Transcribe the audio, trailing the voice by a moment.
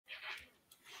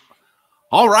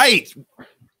All right,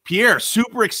 Pierre,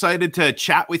 super excited to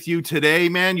chat with you today,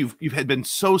 man. You've had been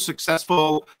so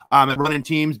successful at running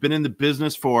teams, been in the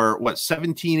business for what,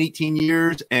 17, 18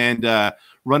 years, and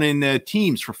running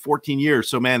teams for 14 years.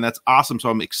 So, man, that's awesome. So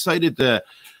I'm excited to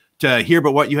hear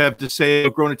about what you have to say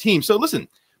about growing a team. So listen,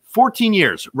 14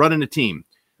 years running a team.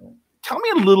 Tell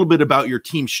me a little bit about your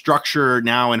team structure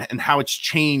now and how it's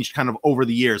changed kind of over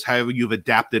the years, how you've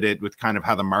adapted it with kind of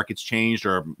how the market's changed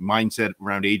or mindset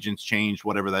around agents changed,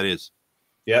 whatever that is.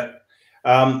 Yeah.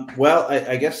 Well,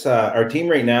 I guess our team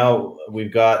right now,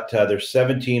 we've got, there's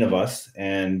 17 of us.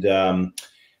 And out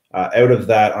of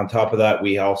that, on top of that,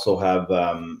 we also have,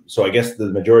 so I guess the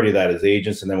majority of that is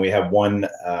agents. And then we have one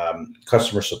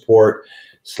customer support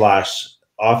 /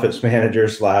 office manager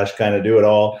 / kind of do it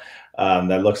all.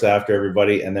 That looks after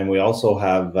everybody. And then we also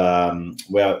have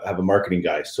a marketing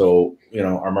guy. So,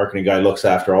 our marketing guy looks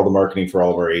after all the marketing for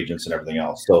all of our agents and everything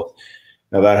else. So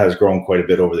now that has grown quite a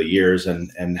bit over the years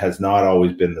and has not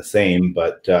always been the same,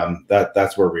 but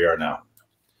that's where we are now.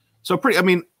 So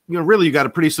really you got a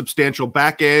pretty substantial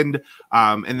back end.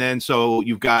 And then, so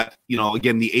you've got,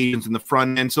 again, the agents in the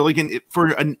front end. So again, for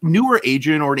a newer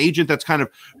agent or an agent that's kind of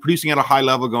producing at a high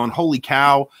level going, holy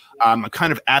cow, I'm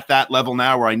kind of at that level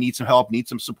now where I need some help, need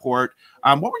some support.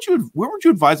 Where would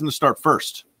you advise them to start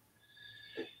first?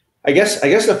 I guess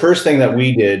the first thing that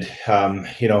we did,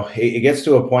 it gets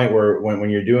to a point where when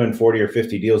you're doing 40 or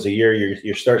 50 deals a year,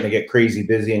 you're starting to get crazy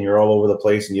busy and you're all over the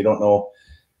place and you don't know,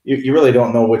 you really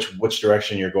don't know which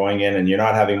direction you're going in and you're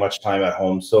not having much time at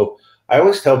home. So I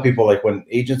always tell people, like, when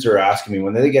agents are asking me,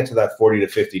 when they get to that 40 to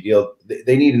 50 deal,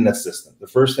 they need an assistant. The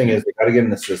first thing is they got to get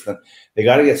an assistant. They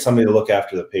got to get somebody to look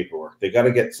after the paperwork. They got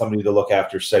to get somebody to look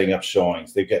after setting up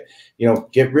showings. They get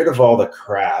rid of all the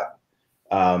crap.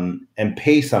 And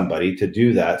pay somebody to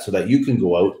do that so that you can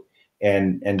go out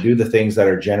and do the things that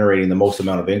are generating the most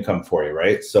amount of income for you,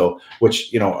 right? So,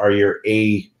 which, are your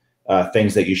A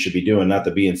things that you should be doing, not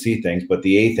the B and C things, but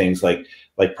the A things like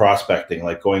prospecting,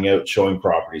 like going out, showing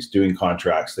properties, doing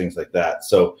contracts, things like that.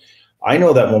 So I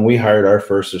know that when we hired our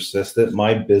first assistant,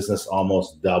 my business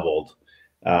almost doubled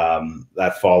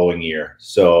that following year.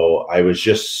 So I was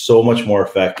just so much more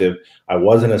effective. I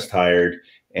wasn't as tired.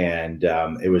 And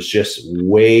it was just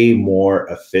way more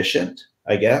efficient,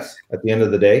 I guess, at the end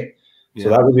of the day. Yeah. So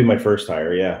that would be my first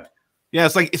hire. Yeah. Yeah.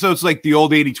 It's like the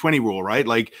old 80-20 rule, right?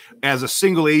 Like, as a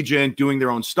single agent doing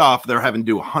their own stuff, they're having to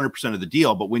do 100% of the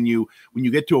deal. But when you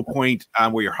get to a point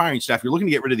where you're hiring staff, you're looking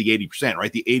to get rid of the 80%,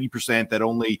 right? The 80% that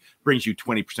only brings you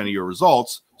 20% of your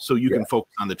results. So you can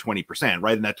focus on the 20%,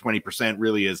 right? And that 20%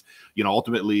 really is,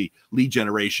 ultimately lead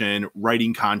generation,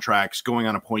 writing contracts, going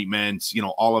on appointments,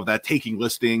 all of that, taking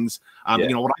listings.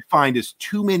 What I find is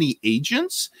too many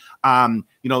agents,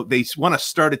 they want to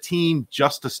start a team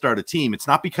just to start a team. It's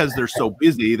not because they're so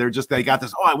busy. They got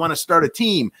this, I want to start a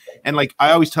team. And like, I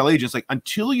always tell agents, like,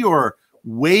 until you're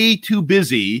way too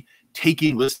busy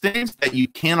taking listings that you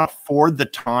can't afford the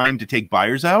time to take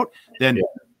buyers out, then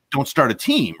don't start a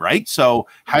team, right? So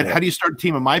how do you start a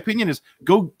team, in my opinion, is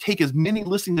go take as many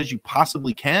listings as you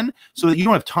possibly can so that you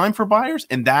don't have time for buyers.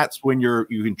 And that's when you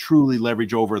can truly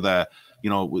leverage over the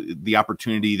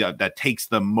opportunity that takes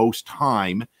the most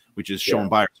time, which is showing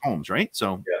buyers homes, right?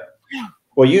 So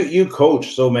well, you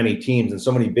coach so many teams and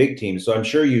so many big teams. So I'm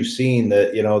sure you've seen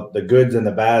the goods and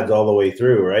the bads all the way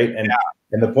through, right?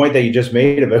 And the point that you just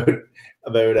made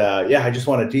about I just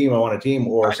want a team, I want a team,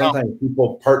 or sometimes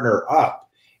people partner up.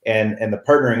 And the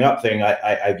partnering up thing,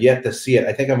 I've yet to see it.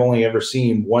 I think I've only ever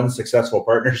seen one successful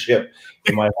partnership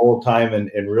in my whole time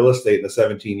in real estate in the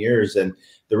 17 years. And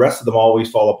the rest of them always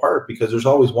fall apart because there's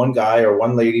always one guy or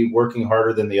one lady working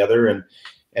harder than the other. And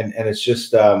it's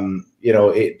just,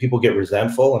 people get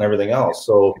resentful and everything else.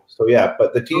 So yeah,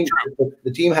 but the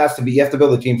team has to be, you have to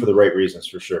build a team for the right reasons,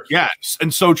 for sure. Yeah.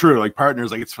 And so true. Like,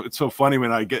 partners, like, it's so funny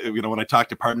when I get, when I talk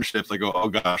to partnerships, I go, oh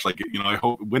gosh, like, I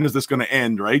hope, when is this going to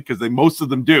end? Right. Cause most of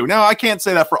them do. Now, I can't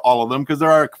say that for all of them, cause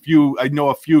there are I know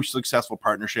a few successful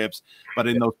partnerships, but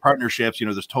in those partnerships,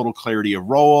 there's total clarity of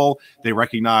role. They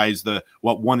recognize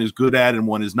what one is good at and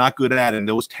one is not good at. And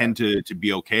those tend to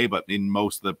be okay. But in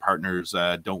most of the partners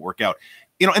don't work out.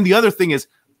 And the other thing is,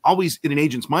 always in an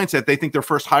agent's mindset, they think their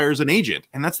first hire is an agent.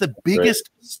 And that's the biggest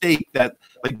mistake. That,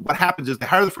 like, what happens is they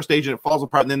hire the first agent, it falls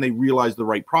apart, and then they realize the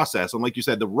right process. And like you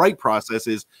said, the right process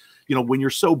is, when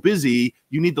you're so busy,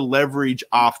 you need to leverage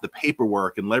off the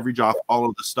paperwork and leverage off all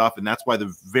of the stuff. And that's why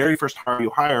the very first hire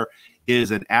you hire is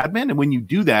an admin. And when you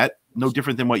do that, no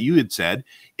different than what you had said,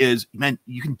 is, man,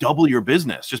 you can double your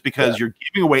business just because you're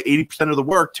giving away 80% of the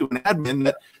work to an admin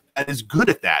that is good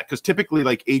at that. Because typically,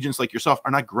 like, agents like yourself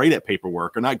are not great at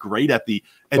paperwork, are not great at the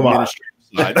administrative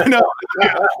side. I know.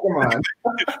 Come on.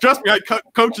 Trust me, I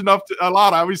coach enough a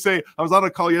lot. I always say, I was on a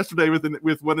call yesterday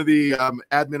with one of the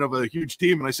admin of a huge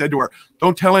team, and I said to her,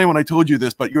 "Don't tell anyone I told you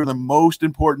this, but you're the most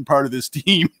important part of this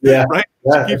team." Yeah, right.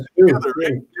 Yeah, Keep it together,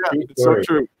 right? Yeah, it's so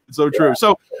true. It's so true.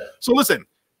 So listen,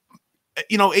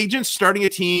 agents starting a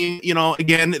team,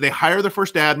 again, they hire their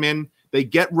first admin. They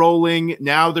get rolling.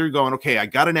 Now they're going, okay, I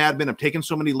got an admin. I'm taking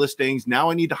so many listings. Now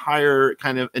I need to hire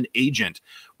kind of an agent.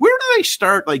 Where do they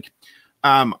start?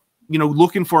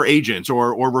 Looking for agents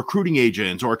or recruiting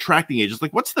agents or attracting agents.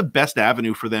 Like, what's the best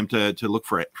avenue for them to look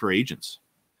for agents?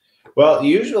 Well,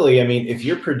 usually, I mean, if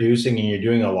you're producing and you're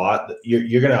doing a lot,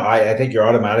 you're going to, I think you're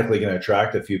automatically going to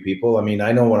attract a few people. I mean,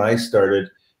 I know when I started,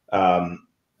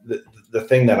 the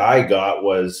thing that I got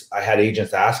was I had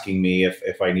agents asking me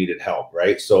if I needed help,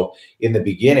 right? So in the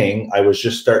beginning, I was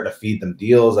just starting to feed them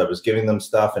deals. I was giving them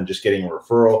stuff and just getting a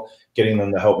referral, getting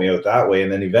them to help me out that way.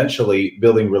 And then eventually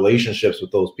building relationships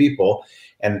with those people.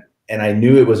 And I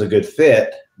knew it was a good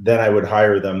fit. Then I would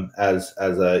hire them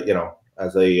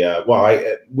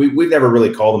we've never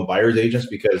really called them buyer's agents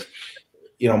because,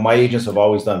 my agents have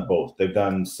always done both. They've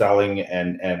done selling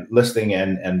and listing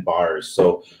and bars.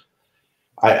 So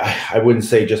I wouldn't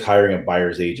say just hiring a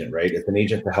buyer's agent, right? It's an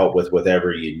agent to help with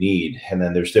whatever you need. And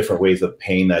then there's different ways of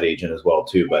paying that agent as well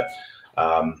too. But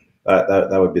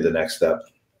that would be the next step.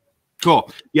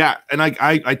 Cool. Yeah. And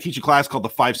I teach a class called the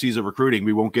 5 C's of recruiting.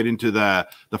 We won't get into the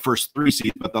first 3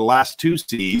 C's, but the last 2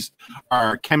 C's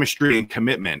are chemistry and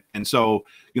commitment. And so,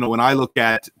 when I look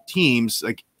at teams,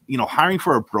 like, hiring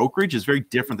for a brokerage is very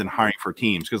different than hiring for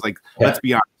teams. Because let's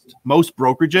be honest, most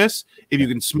brokerages, if you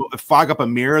can fog up a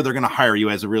mirror, they're going to hire you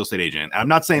as a real estate agent. I'm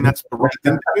not saying that's the right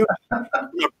thing to do. In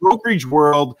the brokerage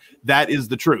world, that is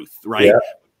the truth, right?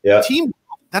 Yeah. Team,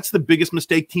 that's the biggest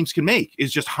mistake teams can make,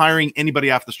 is just hiring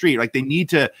anybody off the street. Like, they need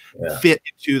to fit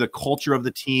into the culture of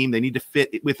the team. They need to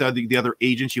fit with the other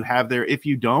agents you have there. If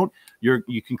you don't,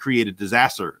 you can create a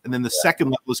disaster. And then the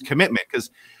second level is commitment, because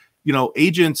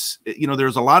agents,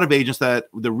 there's a lot of agents that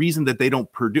the reason that they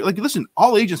don't produce, like, listen,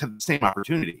 all agents have the same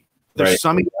opportunity. There's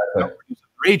some agents that don't produce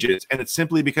other agents, and it's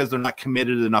simply because they're not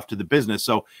committed enough to the business.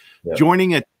 So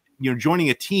joining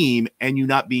a team and you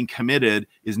not being committed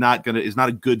is not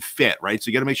a good fit, right? So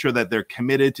you got to make sure that they're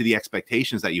committed to the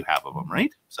expectations that you have of them,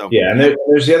 right? So and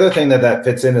there's the other thing that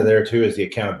fits into there too, is the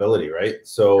accountability, right?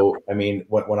 So I mean,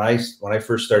 when I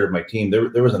first started my team,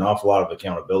 there was an awful lot of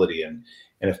accountability, and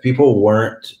if people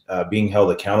weren't being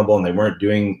held accountable and they weren't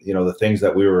doing the things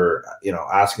that we were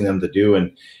asking them to do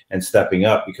and stepping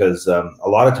up, because a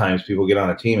lot of times people get on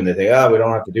a team and they think, we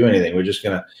don't have to do anything, they're just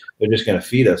gonna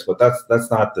feed us. But that's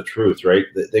not the truth, right?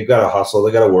 They've got to hustle,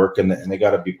 they got to work, and they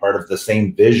got to be part of the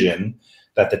same vision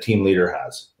that the team leader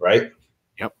has, right?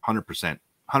 Yep, 100%.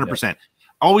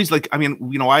 Always,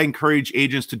 I encourage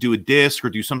agents to do a DISC or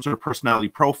do some sort of personality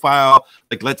profile.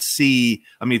 Like, let's see,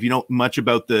 if you know much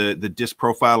about the DISC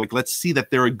profile, like, let's see that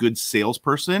they're a good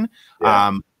salesperson.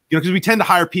 Because we tend to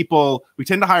hire people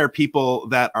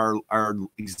that are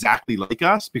exactly like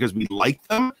us because we like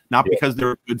them, not because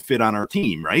they're a good fit on our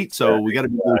team, right? So we got to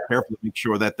be really careful to make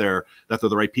sure that they're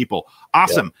the right people.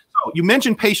 Awesome. So you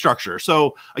mentioned pay structure.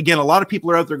 So again, a lot of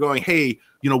people are out there going, hey,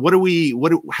 how do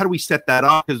we set that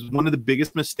up? Because one of the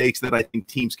biggest mistakes that I think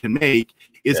teams can make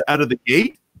is out of the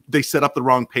gate, they set up the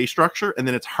wrong pay structure, and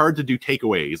then it's hard to do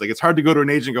takeaways. Like, it's hard to go to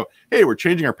an agent and go, hey, we're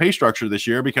changing our pay structure this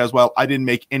year because, well, I didn't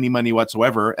make any money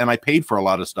whatsoever and I paid for a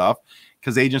lot of stuff,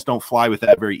 because agents don't fly with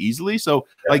that very easily. So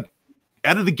like,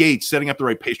 out of the gate, setting up the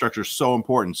right pay structure is so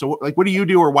important. So like, what do you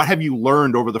do, or what have you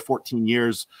learned over the 14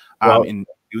 years in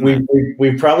doing that?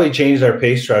 We've probably changed our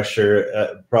pay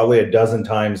structure probably a dozen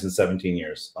times in 17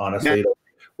 years, honestly.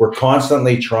 We're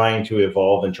constantly trying to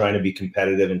evolve and trying to be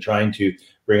competitive and trying to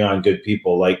bring on good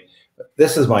people. Like,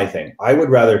 this is my thing. I would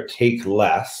rather take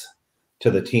less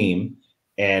to the team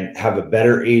and have a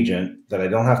better agent that I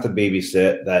don't have to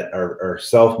babysit, that are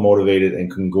self-motivated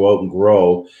and can go out and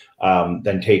grow,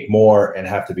 than take more and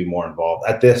have to be more involved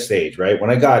at this stage, right? When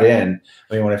I got in,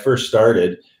 when I first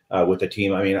started with the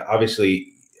team,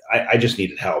 obviously I just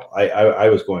needed help. I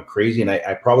was going crazy, and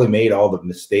I probably made all the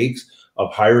mistakes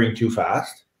of hiring too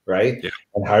fast, right?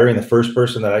 And hiring the first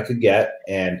person that I could get,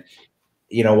 and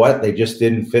you know what? They just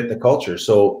didn't fit the culture.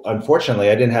 So unfortunately,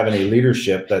 I didn't have any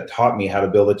leadership that taught me how to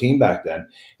build a team back then.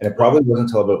 And it probably wasn't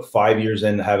until about 5 years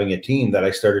into having a team that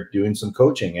I started doing some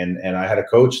coaching. And I had a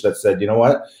coach that said, you know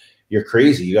what? You're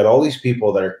crazy. You got all these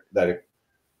people that are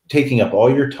taking up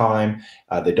all your time.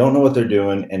 They don't know what they're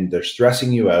doing, and they're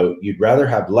stressing you out. You'd rather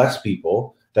have less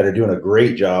people that are doing a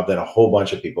great job than a whole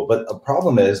bunch of people. But the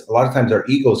problem is a lot of times our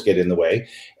egos get in the way,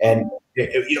 and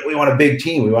we want a big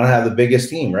team. We want to have the biggest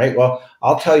team, right? Well,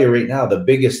 I'll tell you right now, the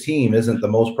biggest team isn't the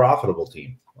most profitable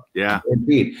team. Yeah,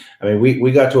 indeed. I mean,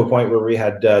 we got to a point where we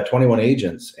had 21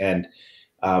 agents, and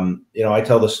I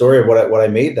tell the story of what I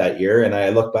made that year, and I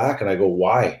look back and I go,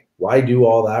 why do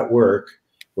all that work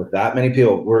with that many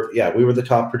people? We were the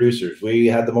top producers. We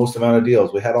had the most amount of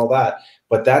deals. We had all that.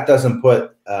 But that doesn't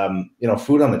put,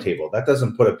 food on the table. That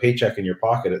doesn't put a paycheck in your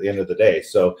pocket at the end of the day.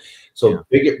 So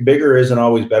bigger isn't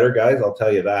always better, guys. I'll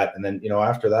tell you that. And then,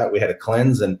 after that, we had a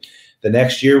cleanse. And the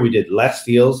next year we did less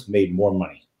deals, made more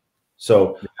money.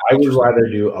 So I would rather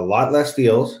do a lot less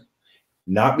deals,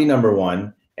 not be number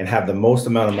one, and have the most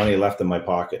amount of money left in my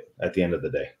pocket at the end of the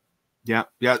day. Yeah.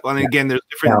 And again, there's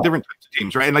different types of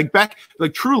teams, right? And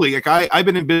truly, I've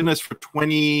been in business for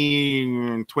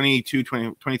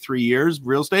 23 years,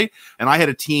 real estate. And I had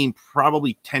a team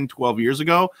probably 10, 12 years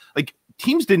ago.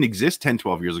 Teams didn't exist 10,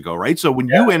 12 years ago, right? So when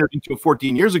you entered into it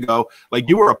 14 years ago,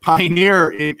 you were a pioneer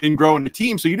in growing a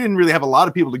team. So you didn't really have a lot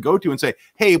of people to go to and say,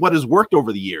 hey, what has worked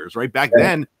over the years, right? Back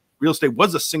then, real estate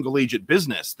was a single agent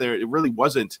business. It really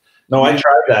wasn't. No, I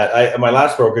tried that. My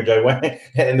last brokerage, I went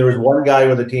and there was one guy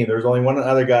with a team. There was only one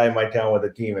other guy in my town with a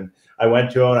team. And I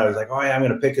went to him and I was like, oh yeah, I'm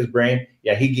going to pick his brain.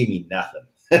 Yeah, he gave me nothing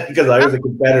because I was a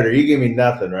competitor. He gave me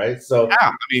nothing, right? So,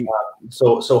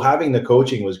 so having the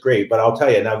coaching was great. But I'll tell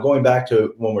you now, going back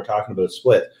to when we're talking about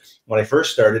split, when I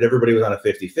first started, everybody was on a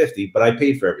 50-50, but I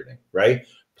paid for everything, right?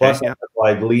 Plus I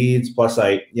applied leads. Plus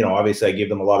obviously I gave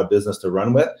them a lot of business to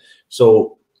run with.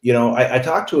 So, I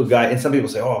talked to a guy, and some people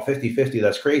say, oh, 50-50,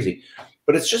 that's crazy.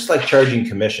 But it's just like charging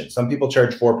commission. Some people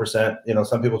charge 4%,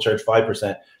 some people charge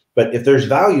 5%. But if there's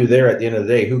value there at the end of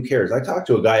the day, who cares? I talked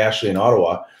to a guy actually in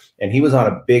Ottawa, and he was on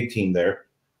a big team there.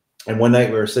 And one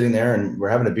night we were sitting there and we're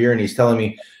having a beer, and he's telling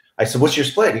me, I said, what's your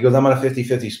split? He goes, I'm on a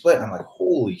 50-50 split. And I'm like,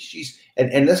 holy jeez.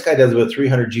 And this guy does about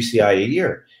 300 GCI a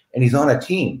year, and he's on a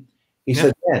team. He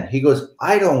said, man, he goes,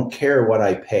 I don't care what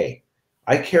I pay.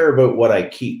 I care about what I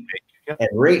keep. And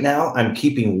right now I'm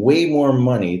keeping way more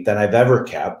money than I've ever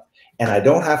kept. And I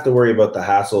don't have to worry about the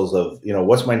hassles of,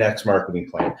 what's my next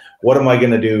marketing plan? What am I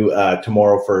going to do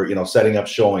tomorrow for, setting up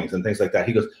showings and things like that?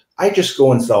 He goes, I just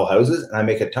go and sell houses and I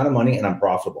make a ton of money and I'm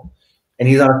profitable. And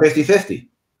he's on a 50-50.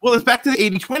 Well, it's back to the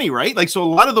 80-20, right? So a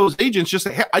lot of those agents just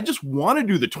say, hey, I just want to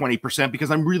do the 20%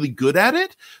 because I'm really good at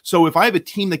it. So if I have a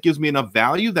team that gives me enough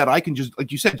value that I can just,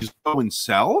 like you said, just go and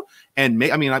sell and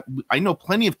make, I know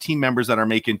plenty of team members that are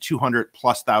making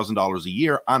 $200,000+ a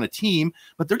year on a team,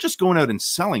 but they're just going out and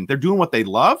selling. They're doing what they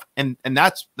love. And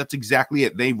that's exactly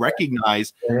it. They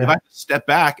recognize if I step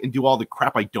back and do all the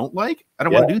crap I don't like, I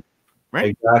don't want to do that.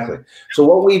 Right. Exactly. So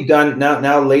what we've done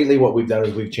now lately, what we've done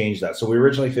is we've changed that. So we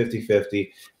originally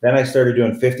 50-50. Then I started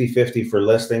doing 50-50 for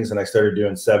listings, and I started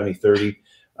doing 70-30.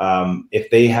 If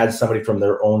they had somebody from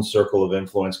their own circle of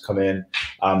influence come in.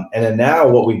 And then now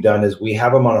what we've done is we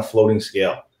have them on a floating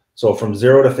scale. So from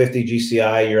 0 to 50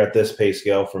 GCI, you're at this pay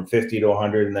scale. From 50 to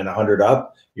 100 and then 100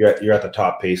 up, you're at the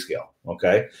top pay scale.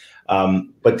 Okay.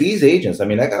 But these agents, I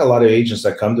got a lot of agents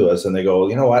that come to us and they go,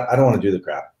 you know what? I don't want to do the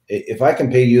crap. If I can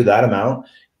pay you that amount,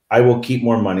 I will keep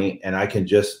more money and I can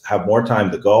just have more time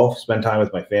to golf, spend time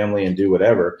with my family and do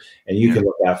whatever. And you can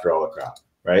look after all the crap.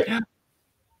 Right.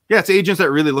 Yeah, it's agents that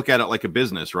really look at it like a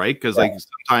business, right? Because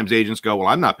sometimes agents go, well,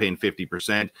 I'm not paying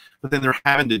 50%, but then they're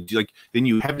having to then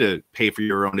you have to pay for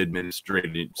your own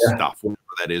administrative stuff, whatever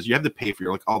that is. You have to pay for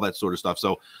your all that sort of stuff.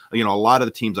 So, a lot of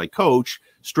the teams I coach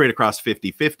straight across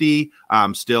 50-50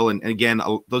 still. And again,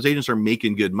 those agents are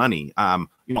making good money.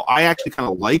 I actually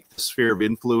kind of like the sphere of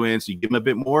influence. You give them a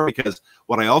bit more because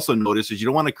what I also notice is you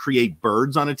don't want to create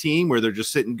birds on a team where they're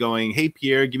just sitting going, hey,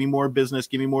 Pierre, give me more business,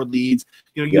 give me more leads.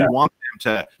 You want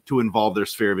them to involve their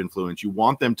sphere of influence. You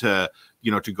want them to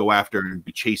go after and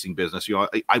be chasing business.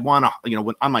 I want to,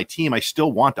 when on my team, I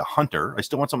still want a hunter. I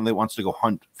still want someone that wants to go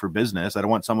hunt for business. I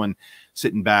don't want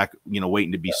sitting back,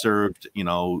 waiting to be served,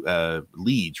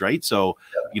 leads, right? So,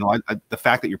 the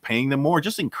fact that you're paying them more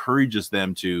just encourages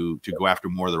them to go after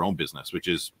more of their own business, which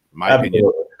is my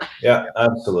opinion. Yeah,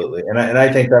 absolutely. And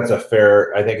I think that's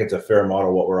it's a fair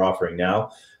model what we're offering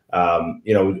now.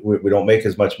 We don't make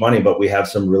as much money, but we have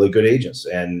some really good agents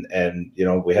and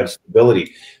we have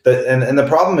stability. And the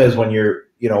problem is when you're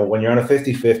on a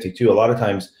 50-50 too, a lot of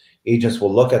times agents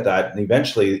will look at that and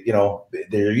eventually,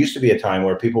 there used to be a time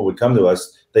where people would come to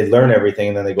us, they learn everything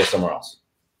and then they go somewhere else.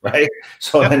 Right.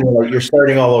 So then you're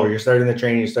starting all over, you're starting the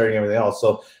training, you're starting everything else.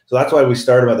 So that's why we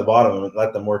start them at the bottom and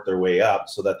let them work their way up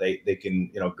so that they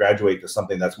can, graduate to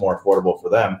something that's more affordable for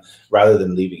them rather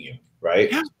than leaving you.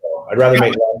 Right. So I'd rather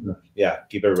make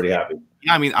keep everybody happy.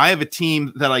 Yeah, I mean, I have a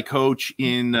team that I coach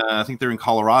in, I think they're in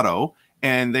Colorado,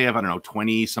 and they have, I don't know,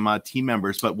 20 some odd team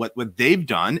members. But what they've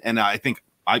done, and I think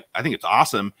it's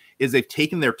awesome, is they've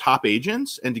taken their top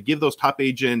agents, and to give those top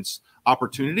agents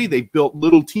opportunity, they built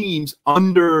little teams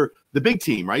under the big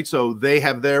team, right? So they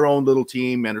have their own little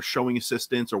team and are showing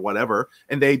assistants or whatever,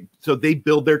 and they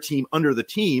build their team under the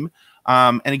team.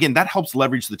 And again, that helps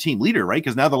leverage the team leader, right?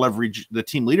 Because now the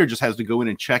team leader just has to go in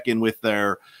and check in with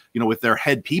their, with their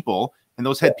head people, and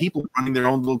those head people running their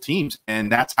own little teams.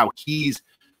 And that's how he's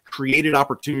created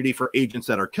opportunity for agents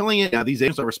that are killing it. Now these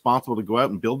agents are responsible to go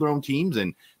out and build their own teams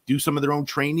and do some of their own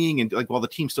training. And while the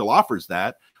team still offers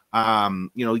that,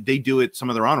 they do it some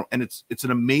of their own. And it's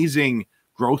an amazing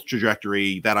growth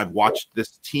trajectory that I've watched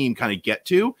this team kind of get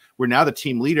to, where now the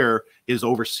team leader is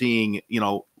overseeing,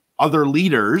 other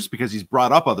leaders, because he's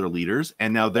brought up other leaders,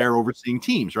 and now they're overseeing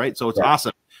teams, right? So it's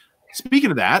awesome.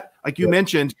 Speaking of that, like you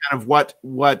mentioned, kind of what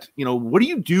do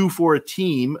you do for a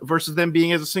team versus them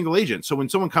being as a single agent? So when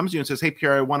someone comes to you and says, "Hey,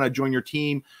 Pierre, I want to join your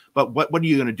team, but what are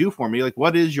you going to do for me?" Like,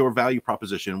 what is your value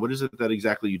proposition? What is it that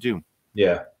exactly you do?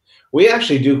 Yeah, we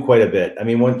actually do quite a bit. I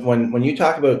mean, when you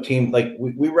talk about team, like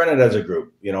we run it as a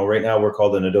group. Right now we're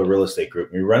called the Nadeau Real Estate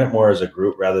Group. We run it more as a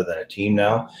group rather than a team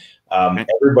now.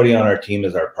 Everybody on our team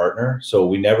is our partner. So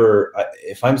we never,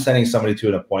 if I'm sending somebody to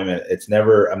an appointment,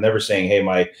 I'm never saying, "Hey,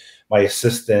 my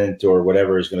assistant or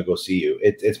whatever is going to go see you."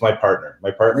 It's my partner.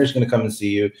 My partner is going to come and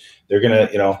see you. They're going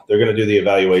to do the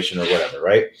evaluation or whatever.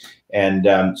 Right.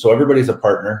 And so everybody's a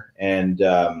partner. And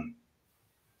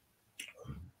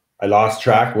I lost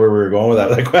track where we were going with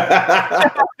that. Like,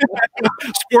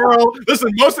 squirrel.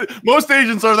 Listen, most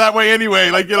agents are that way anyway.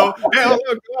 Like, hey, look,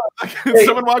 hey,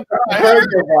 someone walked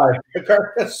by.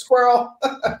 Squirrel.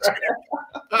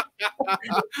 That's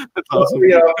awesome.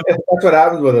 That's what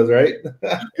happens with us, right?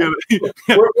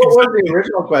 What was the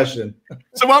original question?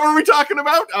 So what were we talking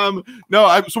about?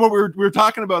 So what we were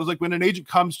talking about is like when an agent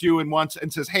comes to you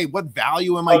and says, "Hey, what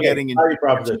value am I getting?" Value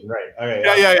proposition, right?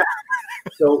 Okay. Yeah.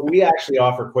 So we actually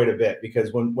offer quite a bit,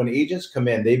 because when agents come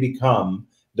in, they become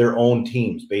their own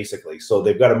teams, basically. So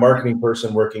they've got a marketing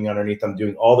person working underneath them,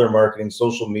 doing all their marketing,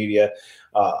 social media,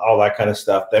 all that kind of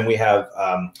stuff. Then we have,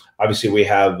 obviously we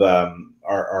have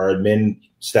our admin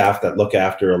staff that look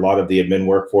after a lot of the admin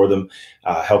work for them,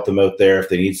 help them out there if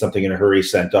they need something in a hurry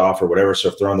sent off or whatever. So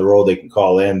if they're on the road, they can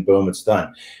call in, boom, it's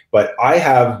done. But I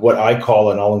have what I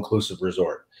call an all-inclusive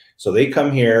resort. So they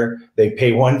come here, they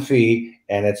pay one fee,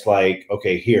 and it's like,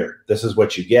 okay, here, this is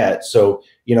what you get. So,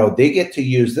 they get to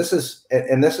use, this is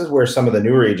where some of the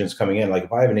newer agents coming in, like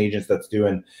if I have an agent that's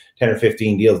doing 10 or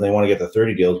 15 deals and they want to get to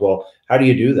 30 deals, well, how do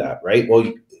you do that, right?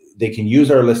 Well, they can use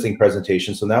our listing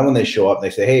presentation. So now when they show up and they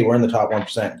say, "Hey, we're in the top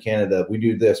 1% in Canada. We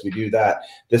do this, we do that.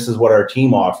 This is what our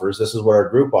team offers. This is what our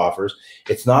group offers."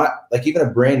 It's not like even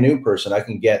a brand new person I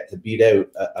can get to beat out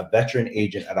a veteran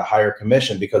agent at a higher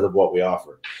commission because of what we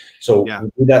offer. So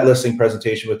we do that listing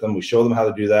presentation with them. We show them how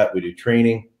to do that. We do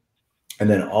training. And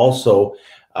then also,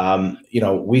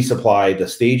 we supply the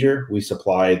stager, we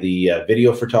supply the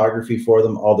video photography for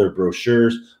them, all their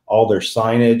brochures, all their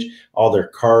signage, all their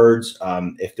cards.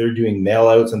 If they're doing mail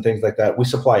outs and things like that, we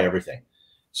supply everything.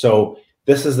 So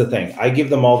this is the thing. I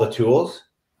give them all the tools.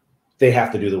 They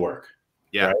have to do the work.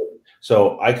 Yeah. Right?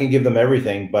 So I can give them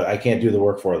everything, but I can't do the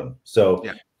work for them. So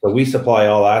we supply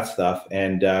all that stuff.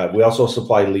 And we also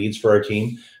supply leads for our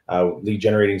team. Lead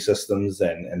generating systems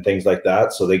and things like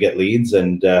that. So they get leads.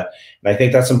 And I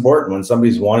think that's important when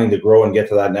somebody's wanting to grow and get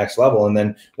to that next level. And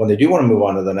then when they do want to move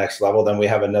on to the next level, then we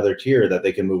have another tier that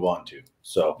they can move on to.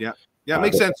 So yeah, it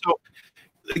makes sense. So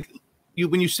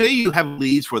when you say you have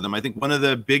leads for them, I think one of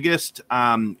the biggest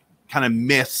kind of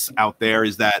myths out there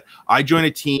is that I join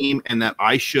a team and that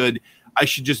I should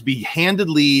just be handed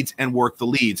leads and work the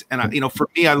leads. And for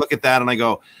me, I look at that and I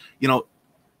go,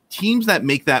 teams that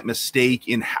make that mistake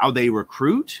in how they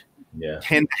recruit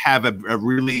tend to have a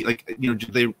really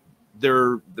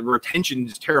their retention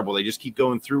is terrible. They just keep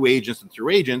going through agents and through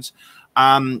agents,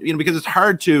 because it's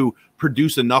hard to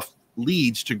produce enough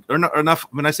leads enough.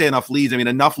 When I say enough leads, I mean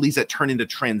enough leads that turn into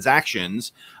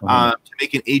transactions to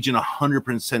make an agent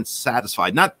 100%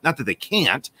 satisfied. Not that they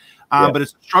can't, but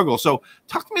it's a struggle. So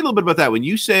talk to me a little bit about that. When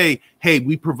you say, "Hey,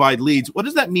 we provide leads," what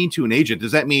does that mean to an agent?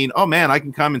 Does that mean, "Oh man, I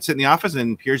can come and sit in the office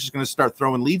and Pierre's just going to start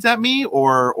throwing leads at me,"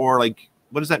 or like,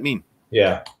 what does that mean?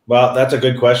 Yeah, well, that's a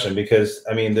good question, because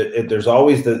I mean, there's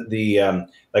always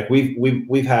like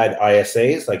we've had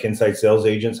ISAs, like inside sales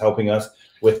agents, helping us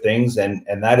with things, and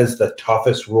that is the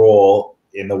toughest role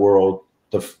in the world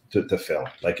to fill.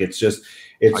 Like it's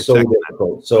so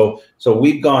difficult. So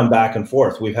we've gone back and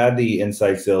forth. We've had the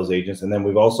inside sales agents, and then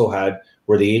we've also had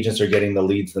where the agents are getting the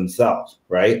leads themselves,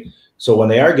 right? So when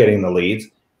they are getting the leads,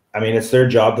 I mean, it's their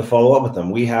job to follow up with them.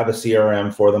 We have a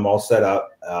CRM for them all set up.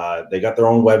 They got their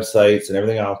own websites and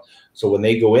everything else. So when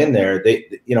they go in there,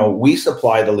 we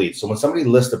supply the leads. So when somebody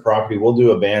lists a property, we'll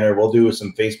do a banner, we'll do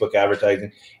some Facebook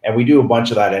advertising, and we do a bunch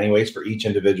of that anyways for each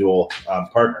individual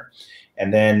partner.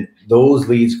 And then those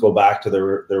leads go back to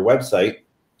their website,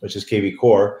 which is KV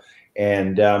Core.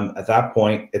 And at that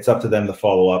point, it's up to them to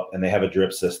follow up, and they have a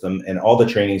drip system and all the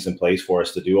trainings in place for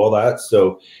us to do all that.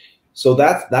 So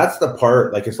that's the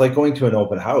part. Like, it's like going to an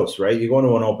open house, right? You go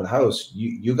into an open house,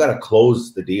 you got to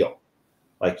close the deal.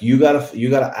 Like, you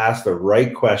gotta ask the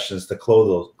right questions to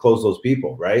close those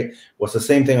people, right? Well, it's the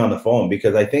same thing on the phone,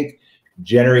 because I think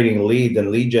generating leads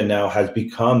and lead gen now has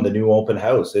become the new open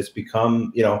house. It's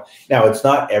become, now it's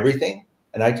not everything.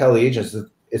 And I tell the agents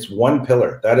that it's one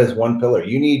pillar. That is one pillar.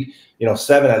 You need,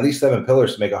 at least seven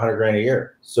pillars to make 100 grand a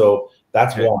year. So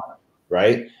that's one,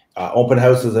 right? Open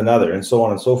house is another, and so on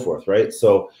and so forth, right?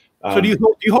 So do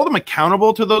you hold them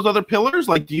accountable to those other pillars?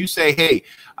 Like, do you say, hey,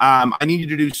 I need you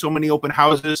to do so many open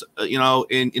houses,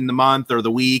 in the month or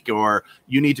the week, or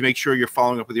you need to make sure you're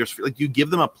following up with yours? Like, do you give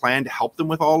them a plan to help them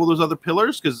with all of those other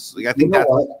pillars? Because I think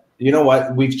you know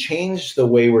what? We've changed the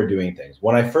way we're doing things.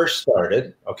 When I first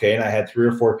started, and I had 3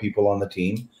 or 4 people on the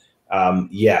team,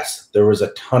 yes, there was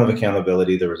a ton of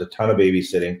accountability. There was a ton of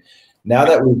babysitting. Now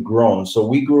that we've grown, so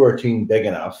we grew our team big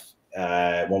enough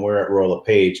when we were at Royal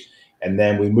LePage, and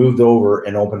then we moved over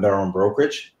and opened our own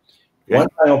brokerage. Okay.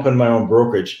 Once I opened my own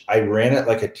brokerage, I ran it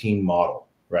like a team model,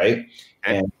 right?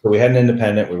 Okay. And so we had an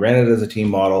independent, we ran it as a team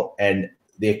model, and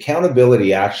the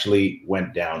accountability actually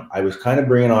went down. I was kind of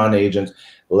bringing on agents,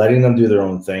 letting them do their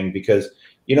own thing, because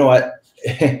you know what?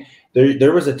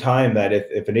 there was a time that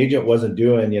if an agent wasn't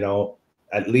doing,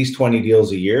 at least 20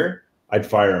 deals a year, I'd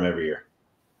fire him every year.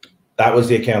 That was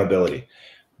the accountability.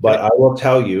 But I will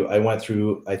tell you, I went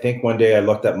through, I think one day I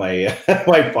looked at my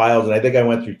my files, and I think I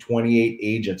went through 28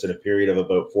 agents in a period of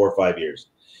about 4 or 5 years.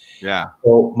 Yeah.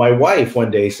 So my wife one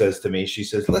day says to me, she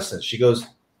says, listen, she goes,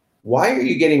 why are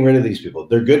you getting rid of these people?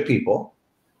 They're good people.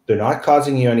 They're not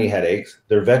causing you any headaches.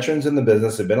 They're veterans in the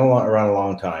business. They've been around a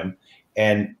long time,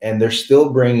 and they're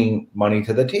still bringing money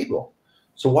to the table.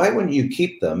 So why wouldn't you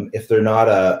keep them if they're not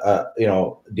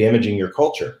damaging your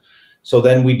culture? So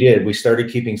then we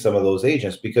started keeping some of those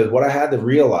agents, because what I had to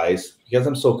realize, because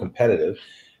I'm so competitive,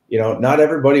 not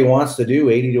everybody wants to do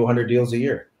 80 to 100 deals a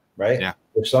year, right? Yeah.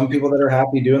 There's some people that are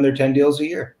happy doing their 10 deals a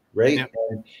year, right? Yeah.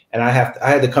 And I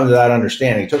had to come to that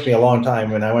understanding. It took me a long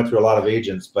time, and I went through a lot of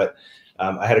agents, but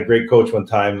I had a great coach one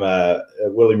time,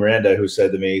 Willie Miranda, who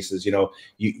said to me, he says,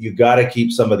 you got to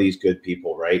keep some of these good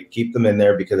people, right? Keep them in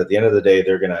there, because at the end of the day,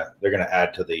 they're gonna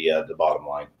add to the bottom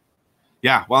line.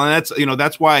 Yeah, well, and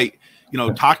that's why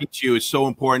talking to you is so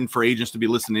important for agents to be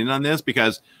listening in on this,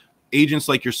 because agents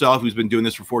like yourself, who's been doing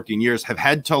this for 14 years, have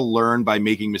had to learn by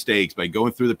making mistakes, by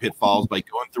going through the pitfalls, by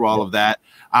going through all of that.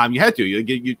 You had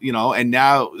to, and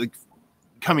now, like,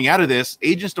 coming out of this,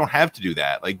 agents don't have to do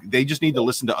that. Like, they just need to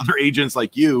listen to other agents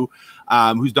like you,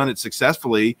 who's done it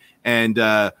successfully, and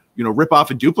rip off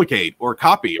and duplicate or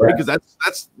copy, right? Because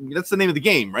that's the name of the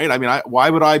game, right? I mean, why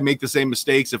would I make the same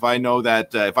mistakes if I know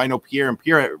that if I know Pierre and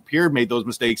Pierre made those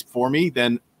mistakes for me,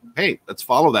 then hey, let's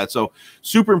follow that. So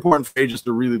super important for agents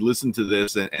to really listen to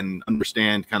this and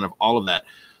understand kind of all of that.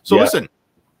 So listen,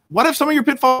 what have some of your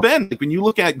pitfalls been? Like, when you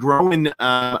look at growing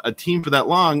a team for that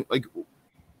long, like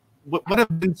what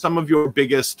have been some of your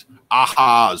biggest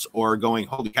ahas, or going,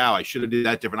 holy cow, I should have did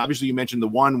that different? Obviously, you mentioned the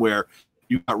one where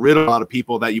you got rid of a lot of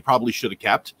people that you probably should have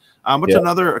kept. What's a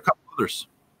couple others?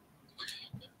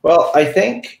 Well, I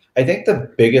think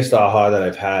the biggest aha that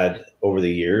I've had over the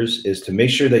years is to make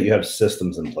sure that you have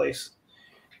systems in place.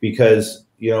 Because,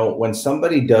 when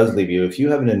somebody does leave you, if you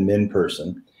have an admin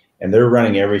person and they're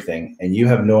running everything and you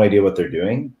have no idea what they're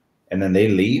doing, and then they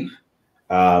leave,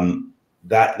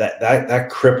 that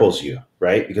cripples you,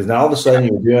 right? Because now all of a sudden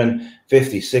you're doing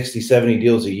 50, 60, 70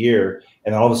 deals a year,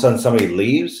 and all of a sudden somebody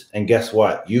leaves, and guess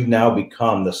what? You've now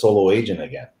become the solo agent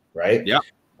again, right? Yeah.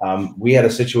 We had a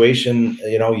situation,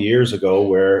 years ago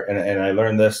where, and I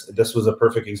learned this was a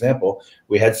perfect example.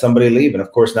 We had somebody leave, and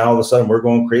of course now all of a sudden we're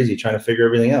going crazy trying to figure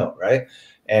everything out, right?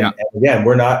 And again,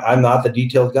 I'm not the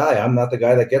detailed guy. I'm not the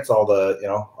guy that gets all the,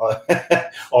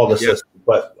 all the systems,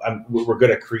 but we're good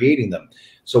at creating them.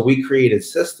 So we created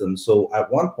systems. So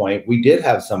at one point we did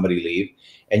have somebody leave,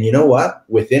 and you know what?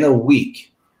 Within a week,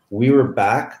 we were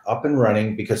back up and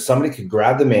running, because somebody could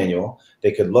grab the manual,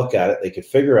 they could look at it, they could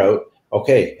figure out,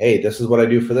 okay, hey, this is what I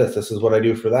do for this, this is what I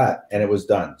do for that, and it was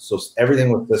done. So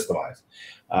everything was systemized.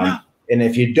 And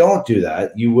if you don't do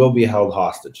that, you will be held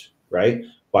hostage, right,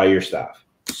 by your staff.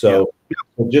 So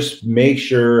just make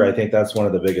sure, I think that's one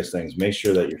of the biggest things. Make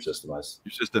sure that you're systemized.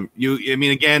 Your system. I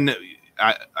mean, again,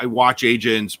 I watch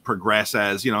agents progress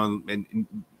as, you know, and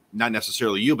not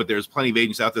necessarily you, but there's plenty of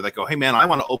agents out there that go, hey man, I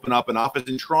want to open up an office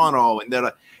in Toronto.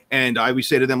 And I always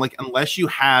say to them, like, unless you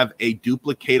have a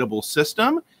duplicatable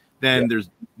system, then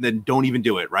then don't even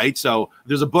do it. Right. So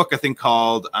there's a book, I think,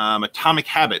 called Atomic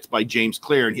Habits by James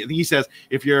Clear. And he says,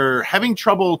 if you're having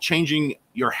trouble changing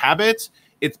your habits,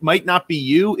 it might not be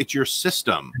you, it's your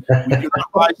system. We do not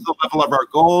rise to the level of our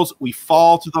goals. We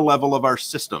fall to the level of our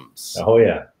systems. Oh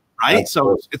yeah. Right.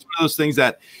 So it's one of those things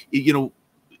that, you know,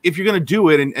 if you're going to do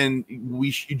it, and we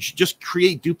should just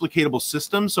create duplicatable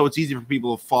systems so it's easy for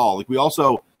people to fall. Like, we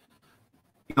also,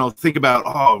 you know, think about,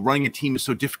 oh, running a team is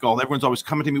so difficult. Everyone's always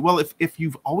coming to me. Well, if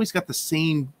you've always got the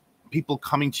same people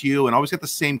coming to you and always got the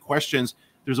same questions,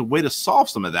 there's a way to solve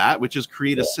some of that, which is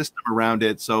create a system around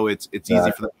it so it's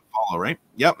easy for them to follow, right?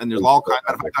 Yep. And there's all kinds.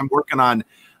 In fact, I'm working on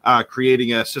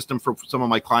creating a system for some of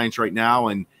my clients right now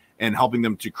and helping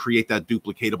them to create that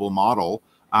duplicatable model.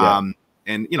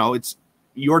 And, you know,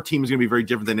 your team is going to be very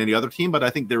different than any other team, but I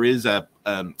think there is a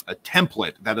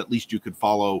template that at least you could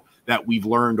follow that we've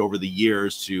learned over the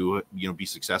years to, you know, be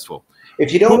successful.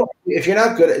 If you're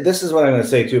not good at, this is what I'm going to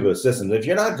say too about systems. If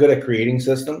you're not good at creating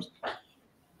systems,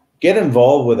 get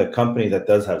involved with a company that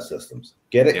does have systems.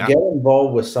 Get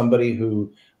involved with somebody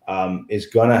who is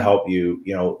going to help you,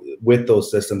 you know, with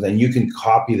those systems, and you can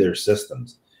copy their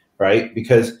systems, right?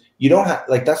 Because you don't have,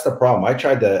 like, that's the problem. I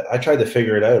tried to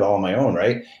figure it out all on my own,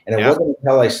 right? And it wasn't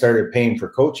until I started paying for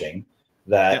coaching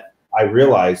that I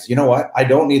realized, you know what? I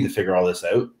don't need to figure all this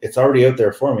out. It's already out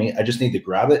there for me. I just need to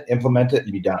grab it, implement it,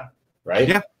 and be done, right?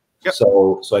 Yeah. Yep.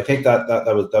 So I think that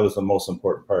was the most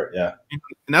important part. Yeah.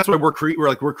 And that's why we're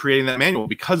creating that manual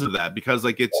because of that, because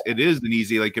like it is an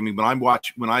easy, like, I mean, when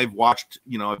I've watched,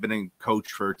 you know, I've been a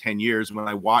coach for 10 years. When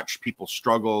I watch people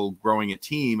struggle growing a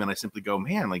team, and I simply go,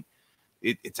 man, like,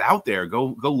 it's out there.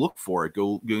 Go look for it.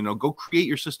 Go create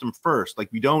your system first. Like,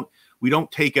 we don't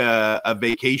take a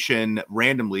vacation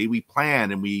randomly. We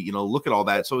plan and we, you know, look at all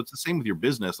that. So it's the same with your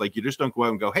business. Like, you just don't go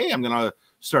out and go, hey, I'm going to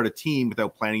start a team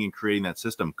without planning and creating that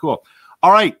system. Cool.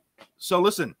 All right. So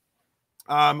listen,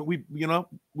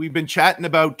 we've been chatting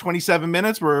about 27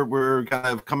 minutes. We're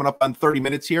kind of coming up on 30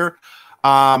 minutes here.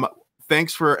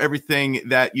 Thanks for everything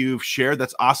that you've shared.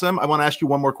 That's awesome. I want to ask you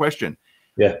one more question.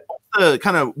 Yeah.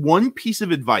 Kind of one piece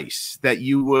of advice that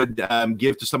you would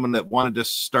give to someone that wanted to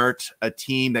start a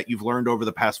team that you've learned over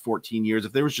the past 14 years?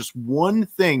 If there was just one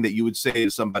thing that you would say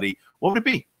to somebody, what would it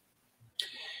be?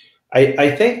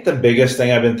 I think the biggest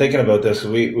thing, I've been thinking about this,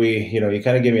 you know, you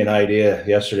kind of gave me an idea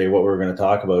yesterday what we were going to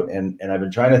talk about, and I've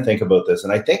been trying to think about this.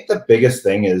 And I think the biggest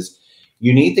thing is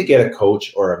you need to get a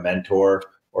coach or a mentor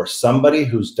or somebody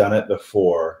who's done it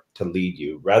before to lead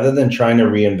you, rather than trying to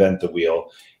reinvent the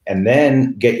wheel. And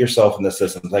then get yourself in the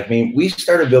systems. Like, I mean, we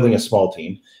started building a small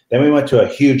team, then we went to a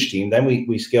huge team, then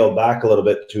we scaled back a little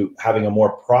bit to having a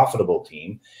more profitable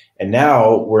team. And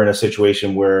now we're in a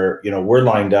situation where, you know, we're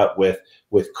lined up with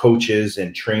coaches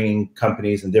and training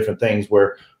companies and different things,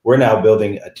 where we're now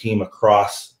building a team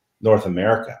across North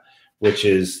America, which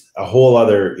is a whole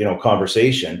other, you know,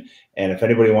 conversation. And if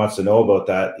anybody wants to know about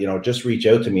that, you know, just reach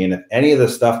out to me. And if any of the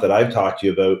stuff that I've talked to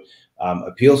you about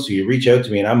appeals to you, reach out to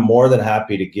me, and I'm more than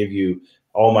happy to give you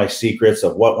all my secrets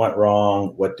of what went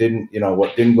wrong, what didn't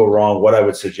go wrong, what I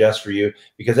would suggest for you,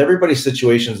 because everybody's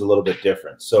situation is a little bit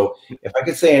different. So if I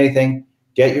could say anything,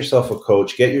 get yourself a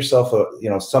coach, get yourself a,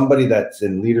 you know, somebody that's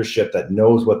in leadership that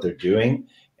knows what they're doing,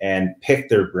 and pick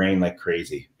their brain like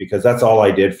crazy, because that's all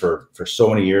I did for so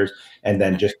many years, and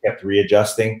then just kept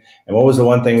readjusting. And what was the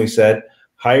one thing we said?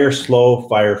 Hire slow,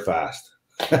 fire fast.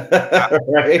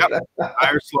 Right?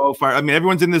 Hire slow, fire. I mean,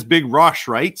 everyone's in this big rush,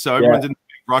 right? So everyone's in this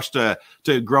big rush to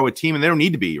grow a team, and they don't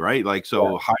need to be, right? Like,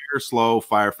 so hire slow,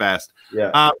 fire fast.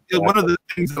 Exactly. One of the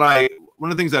things that I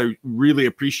really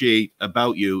appreciate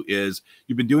about you is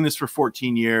you've been doing this for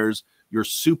 14 years. You're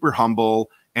super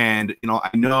humble. And, you know, I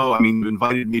mean, you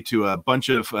invited me to a bunch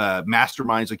of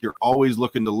masterminds. Like, you're always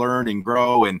looking to learn and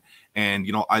grow. And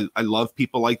you know, I love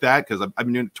people like that, because I've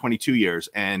been doing it 22 years,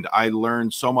 and I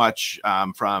learned so much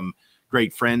from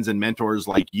great friends and mentors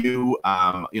like you,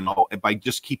 you know, by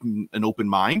just keeping an open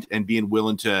mind and being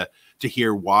willing to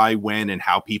hear why, when, and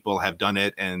how people have done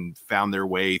it and found their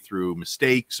way through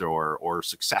mistakes or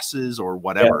successes or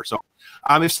whatever. So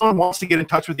if someone wants to get in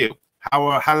touch with you,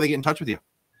 how do they get in touch with you?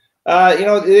 You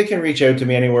know, they can reach out to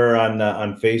me anywhere on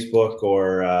Facebook,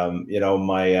 or you know,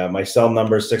 my cell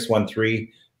number is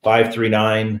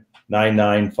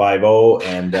 613-539-9950,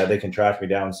 and they can track me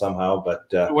down somehow. But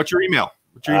what's your email?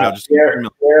 What's your email? Just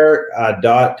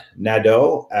dot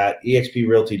Nadeau at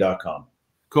exprealty.com.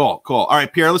 Cool. All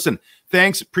right, Pierre, listen,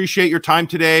 thanks. Appreciate your time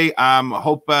today.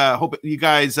 Hope you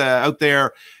guys out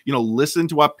there, listen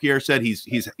to what Pierre said.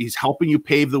 He's helping you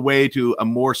pave the way to a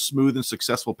more smooth and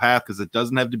successful path, because it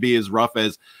doesn't have to be as rough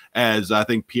as I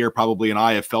think Pierre probably and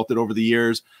I have felt it over the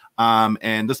years.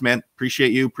 And listen, man,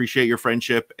 appreciate your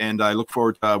friendship, and I look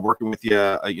forward to working with you,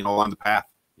 along the path.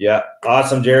 Yeah.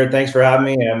 Awesome, Jared. Thanks for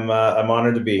having me. I'm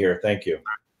honored to be here. Thank you.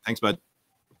 Thanks, bud.